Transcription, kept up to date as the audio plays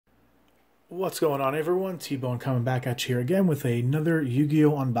What's going on, everyone? T-Bone coming back at you here again with another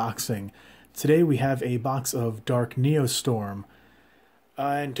Yu-Gi-Oh! Unboxing. Today we have a box of Dark Neostorm.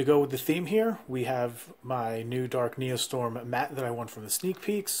 And to go with the theme here, we have my new Dark Neostorm mat that I won from the sneak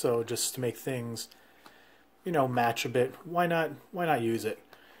peeks. So just to make things, match a bit, why not use it?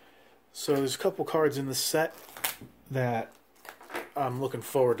 So there's a couple cards in the set that I'm looking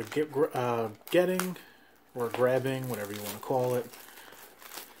forward to getting or grabbing, whatever you want to call it.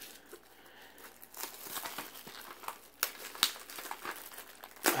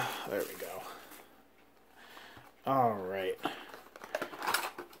 There we go. Alright.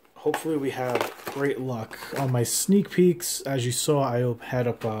 Hopefully we have great luck. On my sneak peeks, as you saw, I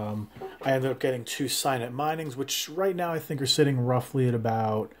ended up getting 2 sign-it minings, which right now I think are sitting roughly at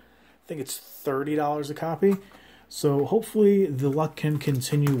about, I think it's $30 a copy. So hopefully the luck can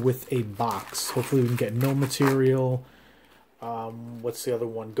continue with a box. Hopefully we can get no material. What's the other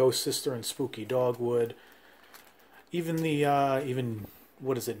one? Ghost Sister and Spooky Dogwood. Even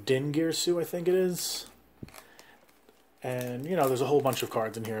what is it, Din Gearsu, I think it is. And, there's a whole bunch of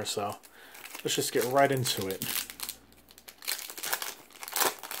cards in here, so let's just get right into it.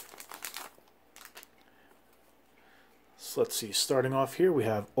 So let's see, starting off here, we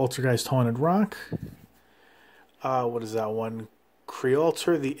have Altergeist Haunted Rock. What is that one?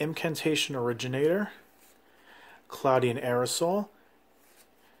 Crealter, the Incantation Originator. Cloudian Aerosol.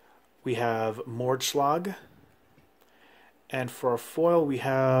 We have Mordschlag. And for our foil, we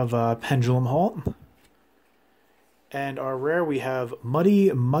have Pendulum Halt. And our rare, we have Muddy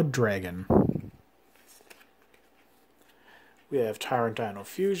Mud Dragon. We have Tyrant Dino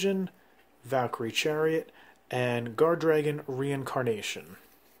Fusion, Valkyrie Chariot, and Guard Dragon Reincarnation.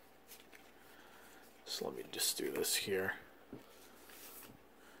 So let me just do this here.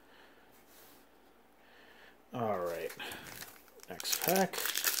 Alright. Next pack.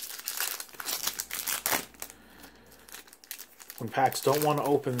 When packs don't want to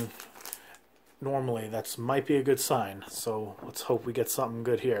open normally, that might be a good sign. So let's hope we get something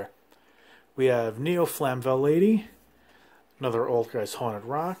good here. We have Neo Flamvel Lady, another Altergeist Haunted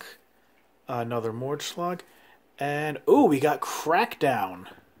Rock, another Mordschlag, and ooh, we got Crackdown.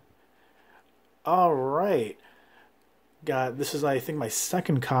 Alright. This is, I think, my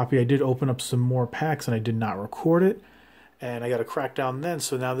second copy. I did open up some more packs and I did not record it. And I got a Crackdown then,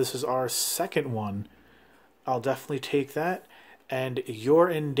 so now this is our second one. I'll definitely take that. And You're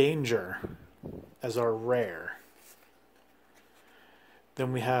in Danger as our rare.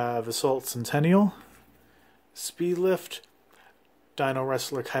 Then we have Assault Centennial, Speedlift, Dino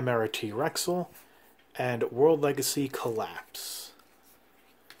Wrestler Chimera T-Rexel, and World Legacy Collapse.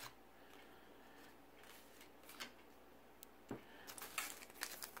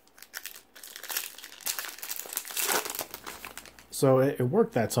 So it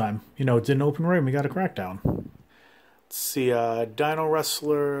worked that time. It didn't open right and we got a Crackdown. Let's see, Dino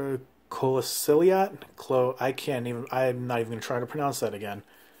Wrestler Colosiliat. I'm not even going to try to pronounce that again.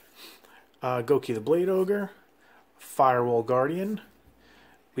 Goki the Blade Ogre. Firewall Guardian.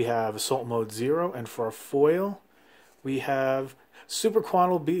 We have Assault Mode 0. And for our foil, we have Super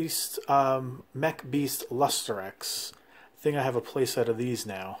Quantal Beast, Mech Beast Lusterex. I think I have a playset of these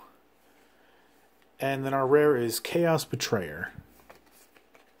now. And then our rare is Chaos Betrayer.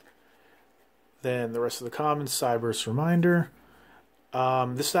 Then the rest of the commons, Cyber's Reminder.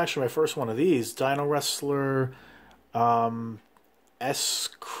 This is actually my first one of these. Dino Wrestler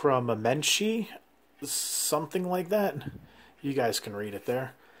Escramamenchi. Something like that. You guys can read it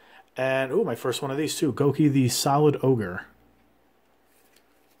there. And, ooh, my first one of these too. Goki the Solid Ogre.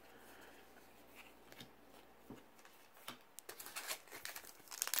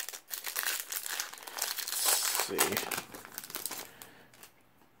 Let's see.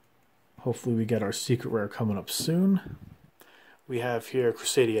 Hopefully we get our secret rare coming up soon. We have here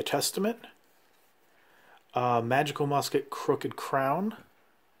Crusadia Testament, Magical Musket Crooked Crown,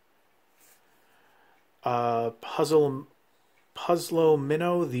 Puzzlo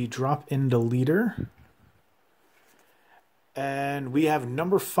Minnow the Drop-In Deleter, and we have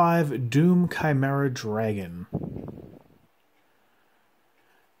number 5 Doom Chimera Dragon.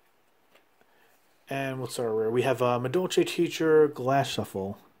 And what's our rare? We have Madolche Teacher Glass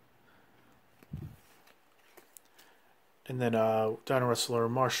Shuffle. And then Dino Wrestler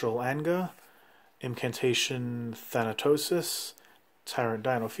Marshall Anga, Incantation Thanatosis, Tyrant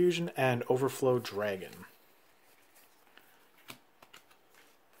Dino Fusion, and Overflow Dragon.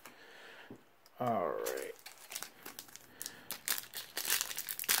 Alright.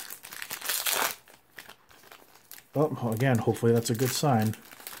 Oh, again, hopefully that's a good sign.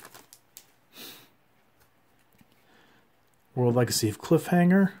 World Legacy of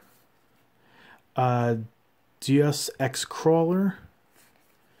Cliffhanger, Uh, Deus Ex Crawler,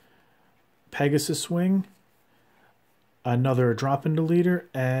 Pegasus Wing, another drop-in deleter,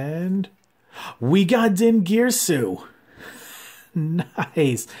 and we got Din Girsu.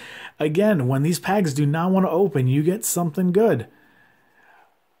 Nice. Again, when these packs do not want to open, you get something good.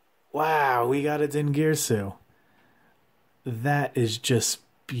 Wow, we got a Din Girsu. That is just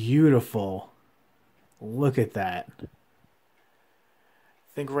beautiful. Look at that. I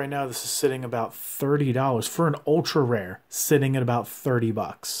think right now this is sitting about $30 for an ultra rare, sitting at about 30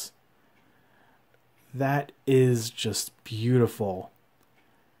 bucks. That is just beautiful.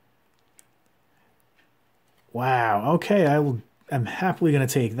 Wow. Okay, I'm happily going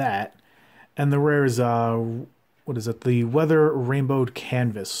to take that. And the rare is, what is it? The Weather Rainbowed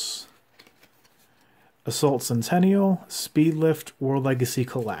Canvas. Assault Centennial, Speed Lift, World Legacy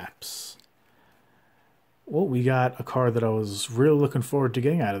Collapse. Well, we got a card that I was really looking forward to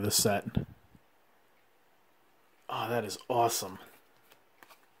getting out of this set. Oh, that is awesome.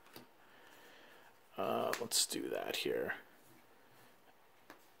 Let's do that here.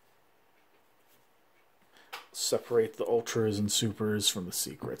 Separate the ultras and supers from the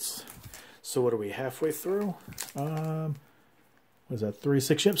secrets. So what are we, halfway through? What is that,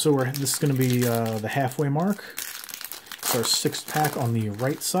 36? Yep, so this is going to be the halfway mark. It's our 6th pack on the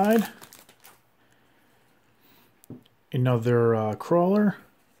right side. Another crawler,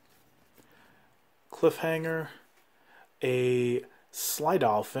 cliffhanger, a Sly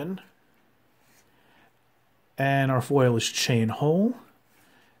Dolphin, and our foil is Chain Hole.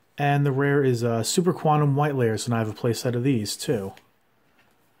 And the rare is Super Quantum White Layers, and I have a playset of these too.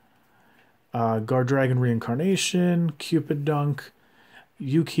 Guard Dragon Reincarnation, Cupid Dunk,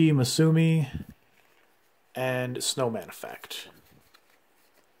 Yuki Masumi, and Snowman Effect.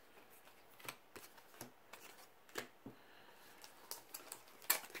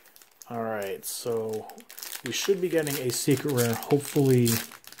 Alright, so we should be getting a secret rare, hopefully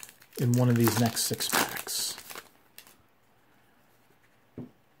in one of these next 6 packs.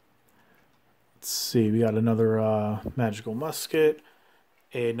 Let's see, we got another Magical Musket,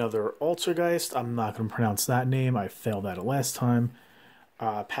 another Altergeist. I'm not going to pronounce that name, I failed at it last time.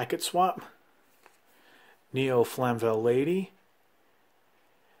 Packet Swap, Neo Flamvel Lady,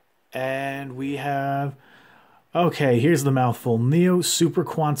 and we have, okay, here's the mouthful, Neo Super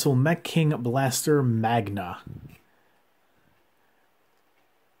Quantal Mech King Blaster Magna.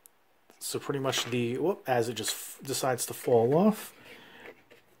 So pretty much as it just decides to fall off,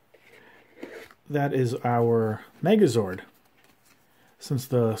 that is our Megazord. Since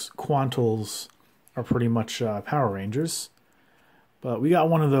the Quantals are pretty much Power Rangers. But we got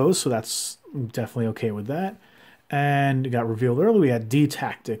one of those, so that's definitely okay with that. And it got revealed early, we had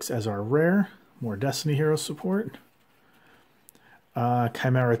D-Tactics as our rare. More Destiny Hero support.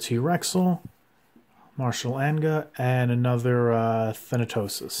 Chimera T-Rexel, Marshall Anga, and another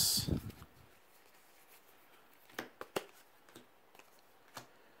Thanatosis.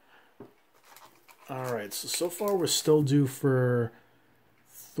 Alright, so far we're still due for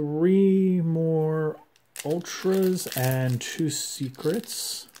 3 more Ultras and 2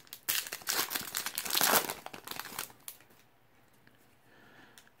 Secrets.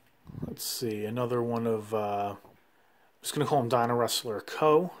 Let's see, another one of, I'm just going to call him Dino Wrestler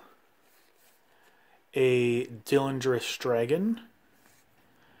Co. A Dillingerous Dragon.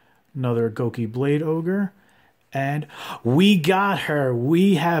 Another Goki Blade Ogre. And we got her!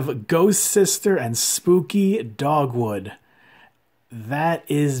 We have Ghost Sister and Spooky Dogwood. That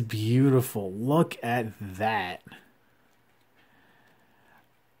is beautiful. Look at that.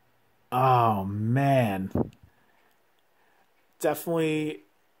 Oh, man. Definitely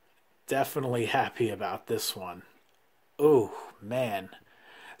happy about this one. Oh, man.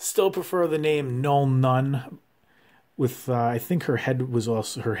 Still prefer the name Null Nun. With I think her head was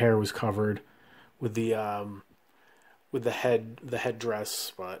also, her hair was covered with the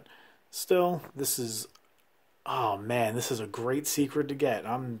headdress, but still, this is, oh man, this is a great secret to get.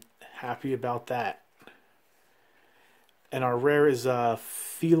 I'm happy about that. And our rare is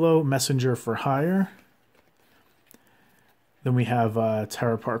Philo Messenger for Hire. Then we have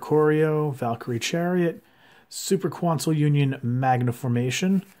Terra Parcorio, Valkyrie Chariot, Super Quantal Union Magna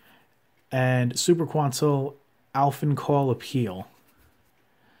Formation, and Super Quantal Alphen Call Appeal.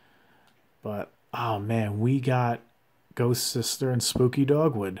 But, oh man, we got Ghost Sister and Spooky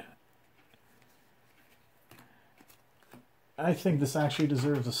Dogwood. I think this actually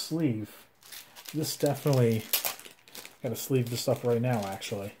deserves a sleeve. This definitely, gotta sleeve this up right now,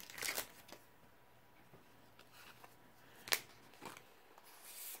 actually.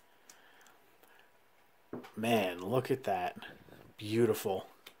 Man, look at that. Beautiful.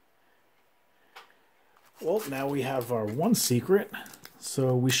 Well, now we have our one secret,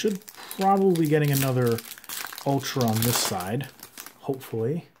 so we should probably be getting another Ultra on this side,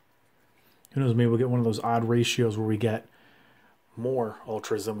 hopefully. Who knows, maybe we'll get one of those odd ratios where we get more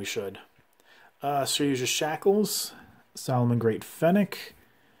Ultras than we should. So use your Shackles, Solomon Great Fennec,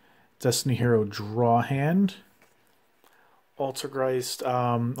 Destiny Hero Draw Hand, Altergeist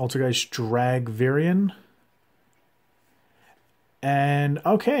Dragvirion, and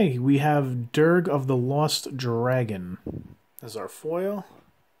okay, we have Durg of the Lost Dragon as our foil.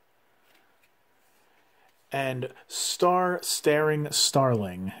 And Star Staring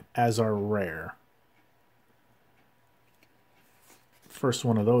Starling as our rare. First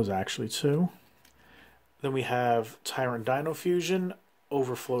one of those, actually, too. Then we have Tyrant Dino Fusion,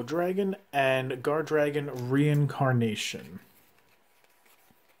 Overflow Dragon, and Guard Dragon Reincarnation.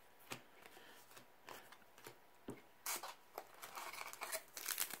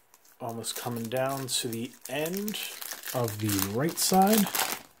 Almost coming down to the end of the right side.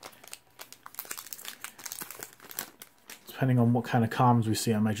 Depending on what kind of comms we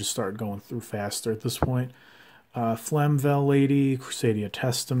see, I might just start going through faster at this point. Flamvel Lady, Crusadia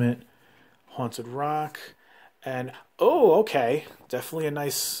Testament, Haunted Rock, and oh, okay, definitely a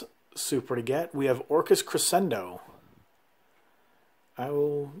nice super to get. We have Orcus Crescendo. I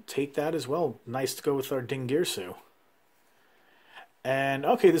will take that as well. Nice to go with our Dingirsu. And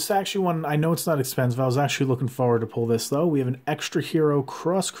okay, this is actually one, I know it's not expensive. I was actually looking forward to pull this though. We have an Extra Hero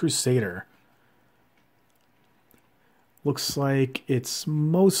Cross Crusader. Looks like it's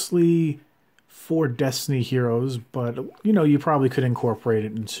mostly for Destiny heroes, but you know, you probably could incorporate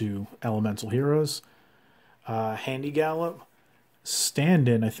it into Elemental heroes. Handy Gallop,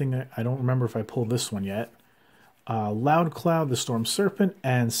 Stand-In, I don't remember if I pulled this one yet. Loud Cloud, the Storm Serpent,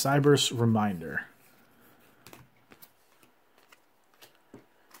 and Cyber's Reminder.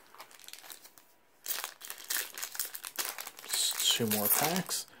 Just 2 more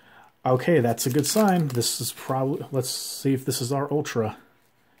packs. Okay, that's a good sign. This is probably, let's see if this is our Ultra.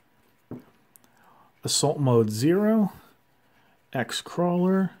 Assault Mode 0,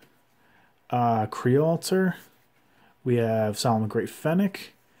 X-Crawler, Crealtar, we have Solomon Great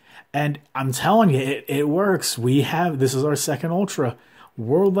Fennec, and I'm telling you, it works. This is our second Ultra,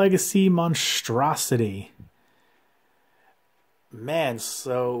 World Legacy Monstrosity. Man,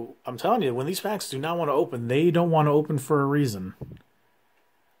 so I'm telling you, when these packs do not want to open, they don't want to open for a reason.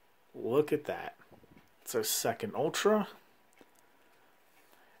 Look at that. It's our second Ultra.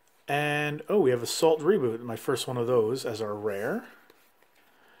 And, oh, we have Assault Reboot, my first one of those, as our rare.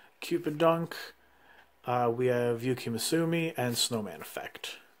 Cupid Dunk. We have Yuki Masumi and Snowman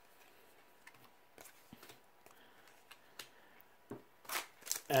Effect.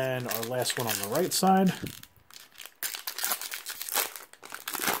 And our last one on the right side.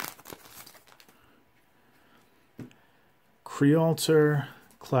 Crealtar,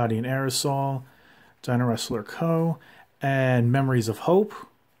 Cloudian Aerosol, Dino Wrestler Co., and Memories of Hope.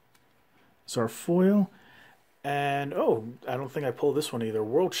 It's our foil. And, oh, I don't think I pulled this one either.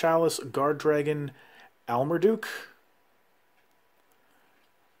 World Chalice, Guard Dragon, Almerduke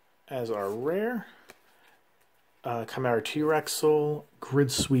as our rare. Chimera T-Rex Soul,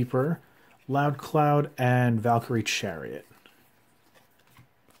 Grid Sweeper, Loud Cloud, and Valkyrie Chariot.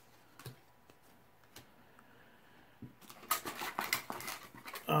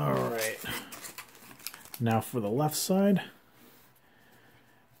 Alright. Now for the left side.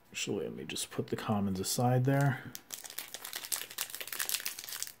 Actually, let me just put the commons aside there.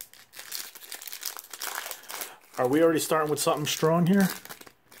 Are we already starting with something strong here?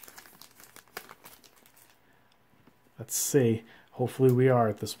 Let's see. Hopefully we are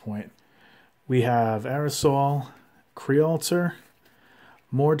at this point. We have Aerosol, Crealtar,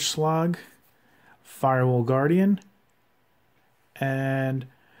 Mordschlag, Firewall Guardian, and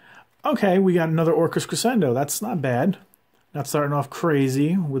okay, we got another Orcus Crescendo. That's not bad. Not starting off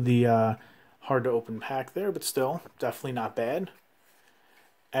crazy with the hard to open pack there, but still, definitely not bad.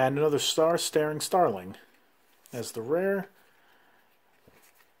 And another Star Staring Starling as the rare.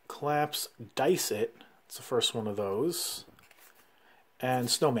 Collapse Dice It. It's the first one of those. And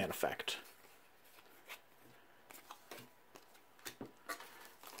Snowman Effect.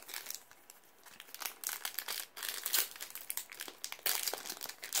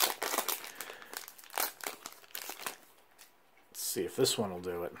 See if this one will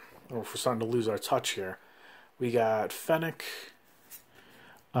do it. Or if we're starting to lose our touch here. We got Fennec,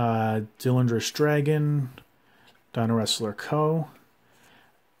 Dilindris Dragon, Dino Wrestler Co.,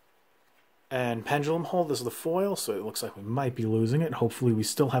 and Pendulum Hold. This is the foil, so it looks like we might be losing it. Hopefully we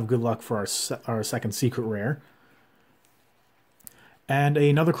still have good luck for our second secret rare. And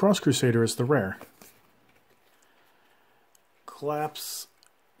another Cross Crusader is the rare. Collapse,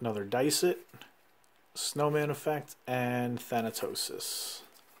 another Dice It, Snowman Effect, and Thanatosis.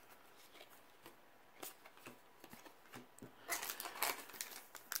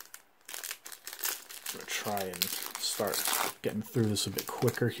 I'm going to try and start getting through this a bit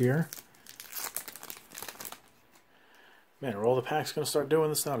quicker here. Man, are all the packs going to start doing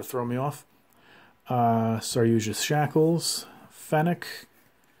this now to throw me off? Saryuja's Shackles, Fennec,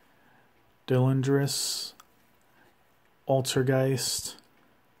 Dilindris, Altergeist,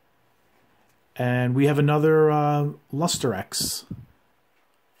 and we have another Luster-X.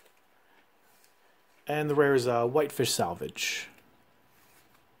 And the rare is Whitefish Salvage.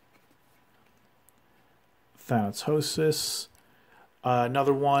 Thanatosis.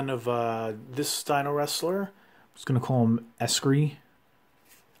 Another one of this Dino Wrestler. I'm just going to call him Eskree.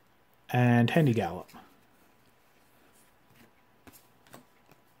 And Handy Gallop.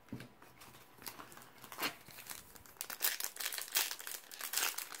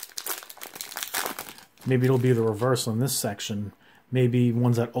 Maybe it'll be the reverse on this section. Maybe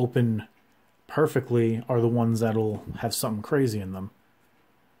ones that open perfectly are the ones that'll have something crazy in them.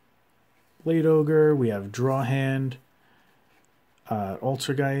 Blade Ogre, we have Draw Hand,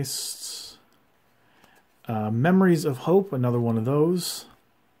 Altergeist, Memories of Hope, another one of those,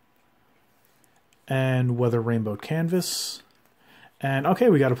 and Weather Rainbow Canvas. And okay,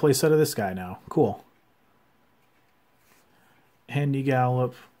 we got a playset of this guy now. Cool. Handy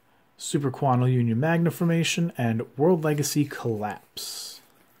Gallop, Super Quantal Union Magniformation, and World Legacy Collapse.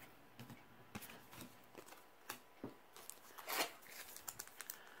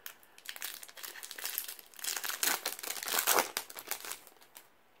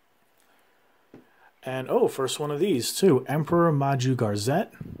 And oh, first one of these too, Emperor Maju Garzette.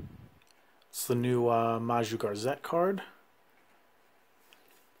 It's the new Maju Garzette card.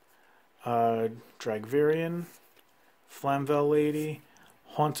 Dragvirian, Flamvel Lady,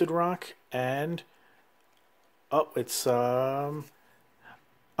 Haunted Rock, and oh, it's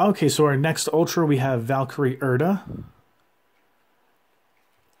okay, so our next Ultra we have Valkyrie Erda.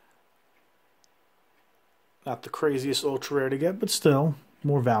 Not the craziest Ultra rare to get, but still,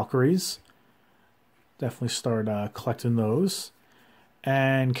 more Valkyries. Definitely start collecting those.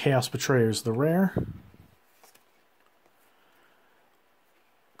 And Chaos Betrayer's the rare.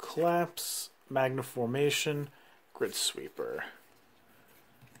 Collapse, Magniformation, Grid Sweeper.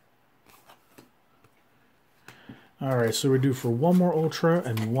 Alright, so we're due for one more Ultra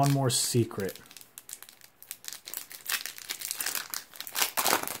and one more Secret.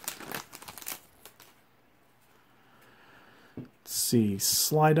 Let's see,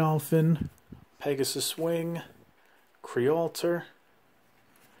 Sly Dolphin, Pegasus Wing, Crealter,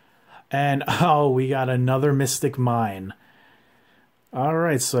 and oh, we got another Mystic Mine.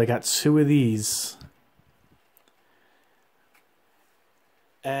 Alright, so I got two of these.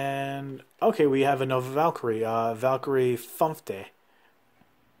 And okay, we have another Valkyrie, Valkyrie Funfte.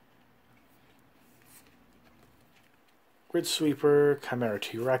 Grid Sweeper, Chimera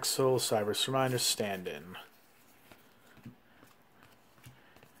T-Rexel, Cybers Reminder, Stand-In.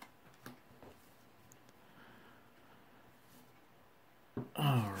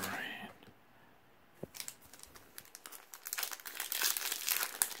 Alright.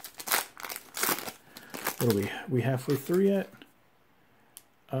 What are we halfway through yet?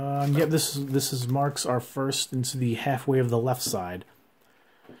 Yep, this is marks our first into the halfway of the left side.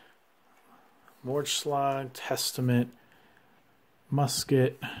 Morge Slug, Testament,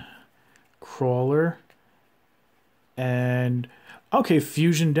 Musket, Crawler, and okay,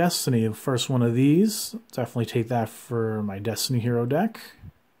 Fusion Destiny, the first one of these. Definitely take that for my Destiny Hero deck.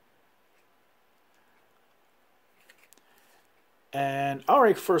 And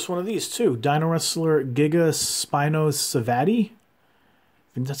alright, first one of these too. Dino Wrestler Giga Spinos Savati.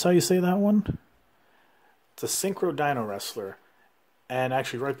 I think that's how you say that one. It's a Synchro Dino Wrestler. And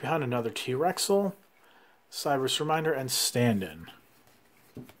actually right behind another T-Rexel, Cybers Reminder, and Stand-In.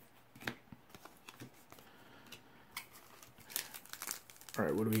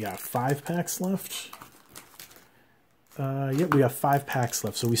 Alright, what do we got? 5 packs left? Yep, we got 5 packs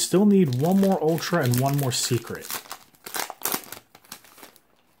left. So we still need one more Ultra and one more Secret.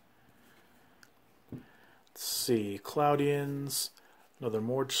 Let's see. Cloudians, another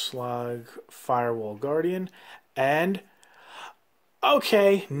Morge Slug, Firewall Guardian, and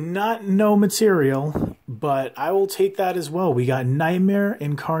okay, not no material, but I will take that as well. We got Nightmare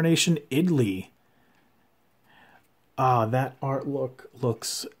Incarnation Idley. Ah, that art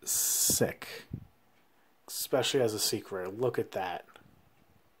looks sick. Especially as a secret. Look at that.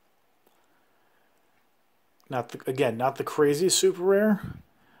 Not the craziest super rare,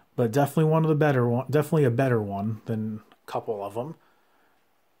 but definitely one of the better one. Definitely a better one than a couple of them.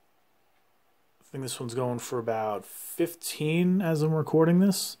 I think this one's going for about 15 as I'm recording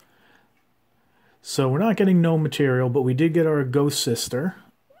this. So we're not getting no material, but we did get our Ghost Sister,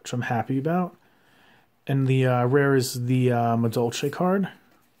 which I'm happy about. And the rare is the Madolche card.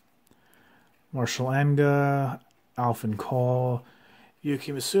 Marshall Anga, Alphen Call,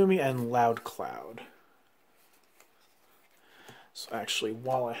 Yuki Misumi, and Loud Cloud. So actually,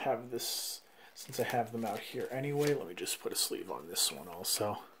 while I have this, since I have them out here anyway, let me just put a sleeve on this one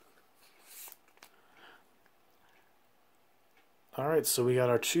also. Alright, so we got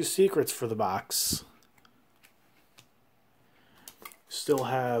our 2 secrets for the box. Still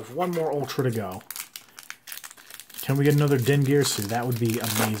have one more Ultra to go. Can we get another Dengirsu? That would be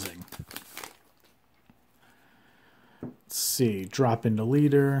amazing. Let's see. Drop into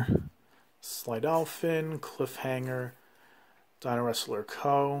Leader. Slight Elfin. Cliffhanger. Dino Wrestler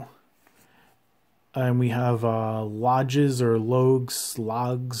Co. And we have Lodges or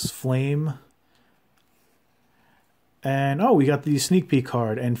Logs Flame. And, oh, we got the sneak peek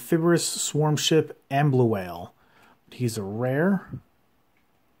card. Amphibious Swarm Ship Ambluwhale. He's a rare.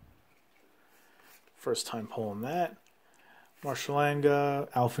 First time pulling that. Marshall Anga,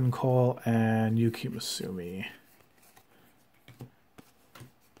 Alphen Call, and Yuki Misumi.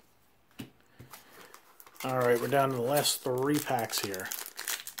 Alright, we're down to the last 3 packs here.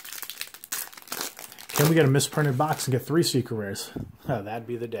 Can we get a misprinted box and get 3 secret rares? Oh, that'd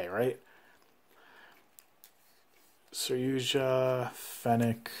be the day, right? Saryuja,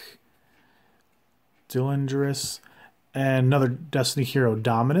 Fennec, Dilindris, and another Destiny Hero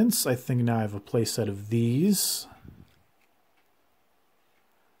Dominance. I think now I have a playset of these.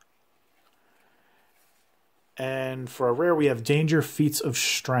 And for a rare, we have Danger, Feats of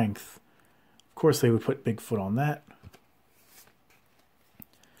Strength. Of course, they would put Bigfoot on that.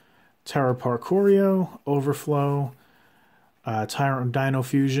 Terra Parcorio, Overflow, Tyrant Dino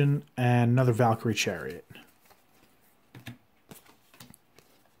Fusion, and another Valkyrie Chariot.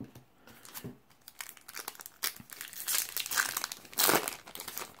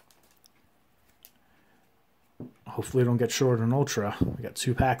 Hopefully, I don't get short on Ultra. We got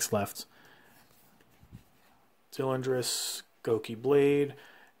 2 packs left. Dilindris, Goki Blade,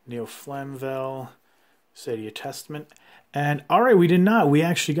 Neo Flamvel, Sadia Testament. And, alright, we did not. We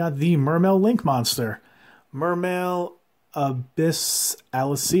actually got the Mermail Link Monster. Mermail Abyss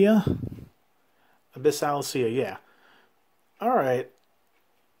Alicia? Abyss Alicia, yeah. Alright.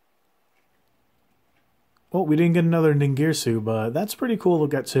 Well, we didn't get another Dengirsu, but that's pretty cool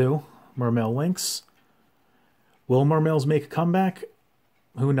to get 2 Mermail Links. Will Mermails make a comeback?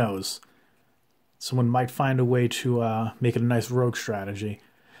 Who knows? Someone might find a way to make it a nice rogue strategy.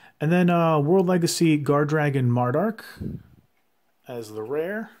 And then World Legacy Guardragon Mardark as the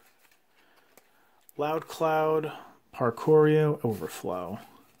rare. Loud Cloud, Parcorio, Overflow.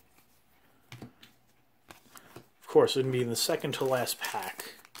 Of course, it would be in the second to last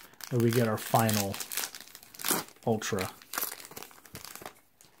pack that we get our final Ultra.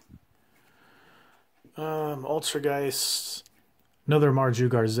 Ultrageist, another Marju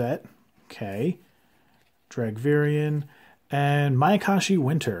Garzette, okay, Dragvirian, and Mayakashi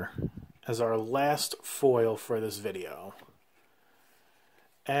Winter as our last foil for this video.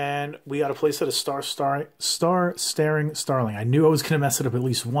 And we got a playset of Star Staring Starling. I knew I was going to mess it up at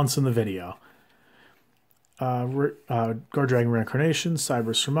least once in the video. Guardragon Reincarnation,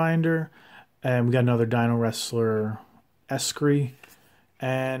 Cyber's Reminder, and we got another Dino Wrestler Eskree,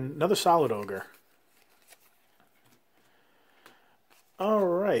 and another Solid Ogre.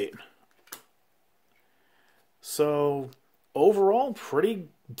 Alright. So, overall, pretty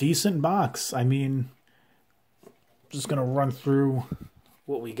decent box. I mean, just going to run through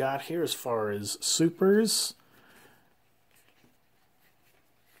what we got here as far as supers.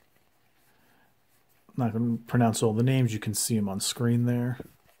 I'm not going to pronounce all the names. You can see them on screen there.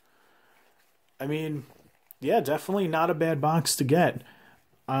 I mean, yeah, definitely not a bad box to get.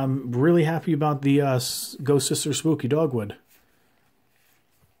 I'm really happy about the Ghost Sister Spooky Dogwood.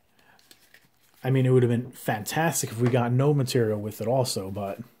 I mean, it would have been fantastic if we got no material with it also,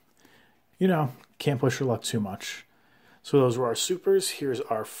 but, you know, can't push your luck too much. So those were our supers. Here's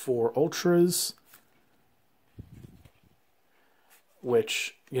our 4 ultras,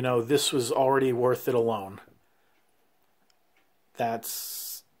 which, you know, this was already worth it alone. That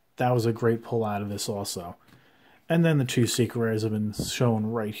was a great pull out of this also. And then the 2 secret rares have been shown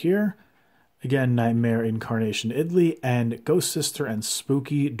right here. Again, Nightmare Incarnation Idly and Ghost Sister and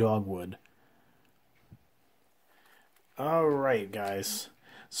Spooky Dogwood. Alright, guys.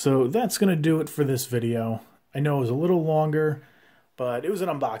 So that's going to do it for this video. I know it was a little longer, but it was an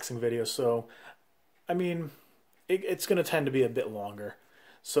unboxing video, so, I mean, it's going to tend to be a bit longer.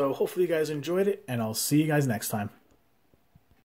 So hopefully you guys enjoyed it, and I'll see you guys next time.